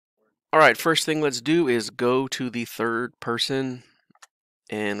Alright, first thing let's do is go to the third person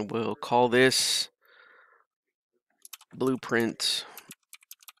and we'll call this blueprint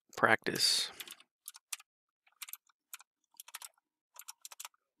practice.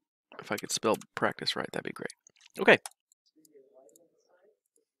 If I could spell practice right, that'd be great. Okay.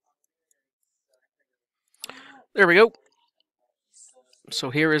 There we go. So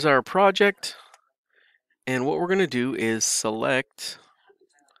here is our project. And what we're going to do is select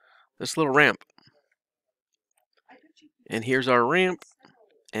this little ramp. And here's our ramp.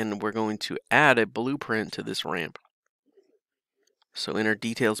 And we're going to add a blueprint to this ramp. So in our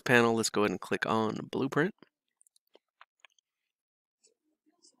details panel, let's go ahead and click on blueprint.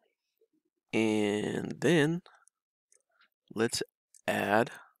 And then let's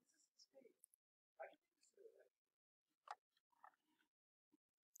add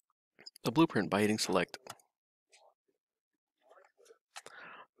a blueprint by hitting select.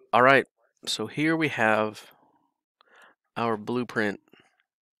 All right, so here we have our blueprint.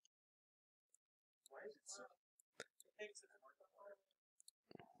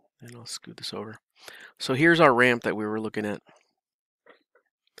 And I'll scoot this over. So here's our ramp that we were looking at.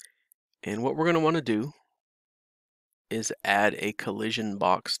 And what we're going to want to do is add a collision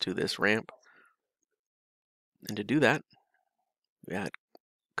box to this ramp. And to do that, we add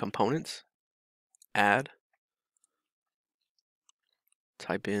components, add,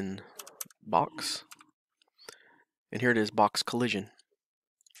 type in box, and here it is, box collision.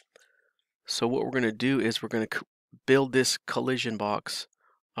 So what we're going to do is we're going to build this collision box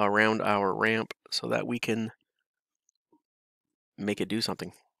around our ramp so that we can make it do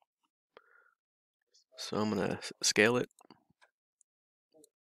something. So I'm going to scale it.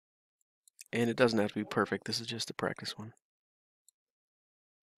 And it doesn't have to be perfect. This is just a practice one.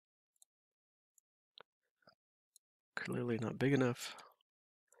 Clearly not big enough.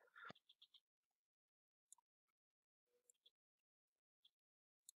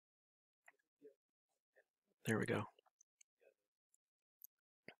 There we go.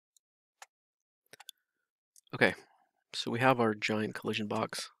 Okay, so we have our giant collision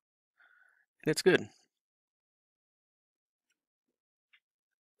box, and it's good.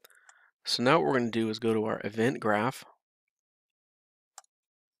 So now what we're going to do is go to our event graph,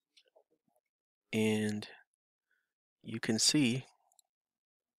 and you can see,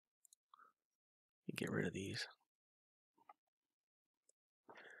 get rid of these.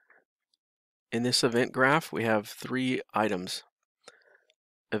 In this event graph, we have 3 items.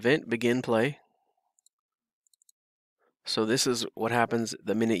 Event begin play. So this is what happens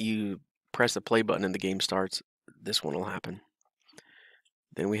the minute you press the play button and the game starts. This one will happen.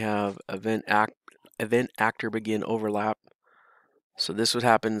 Then we have event actor begin overlap. So this what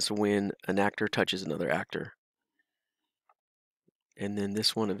happens when an actor touches another actor. And then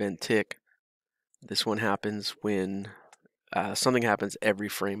this one, event tick. This one happens when something happens every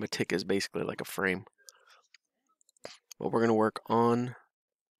frame. A tick is basically like a frame. But we're going to work on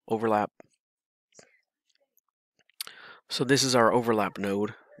overlap. So this is our overlap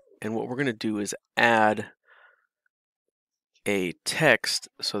node. And what we're going to do is add a text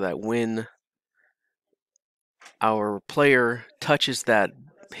so that when our player touches that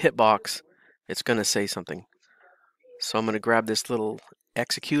hitbox, it's going to say something. So I'm going to grab this little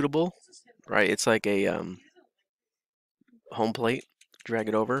executable, right? It's like a home plate, drag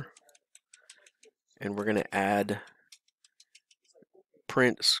it over, and we're going to add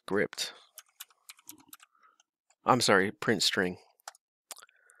print script. I'm sorry, print string.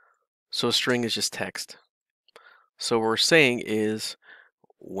 So a string is just text. So what we're saying is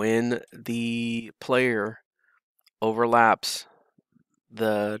when the player overlaps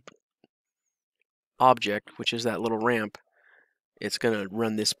the object, which is that little ramp, it's going to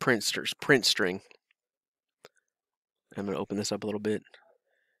run this print string. I'm going to open this up a little bit,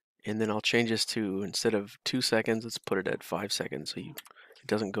 and then I'll change this to, instead of 2 seconds, let's put it at 5 seconds so it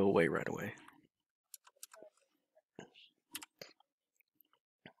doesn't go away right away.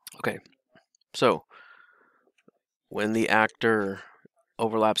 Okay, so when the actor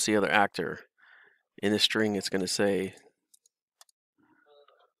overlaps the other actor, in the string it's going to say,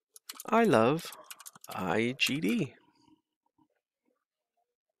 I love IGD.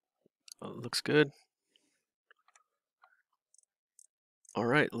 Oh, looks good. All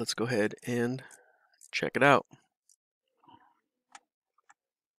right, let's go ahead and check it out.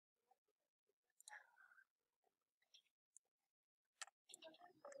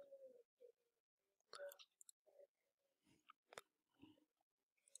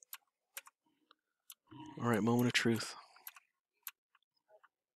 All right, moment of truth.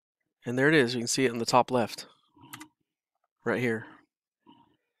 And there it is. You can see it in the top left, right here.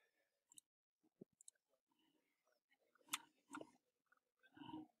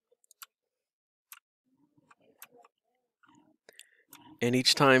 And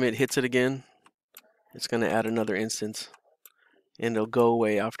each time it hits it again, it's going to add another instance. And it'll go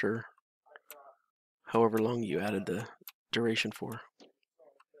away after however long you added the duration for.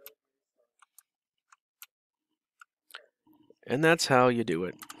 And that's how you do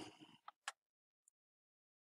it.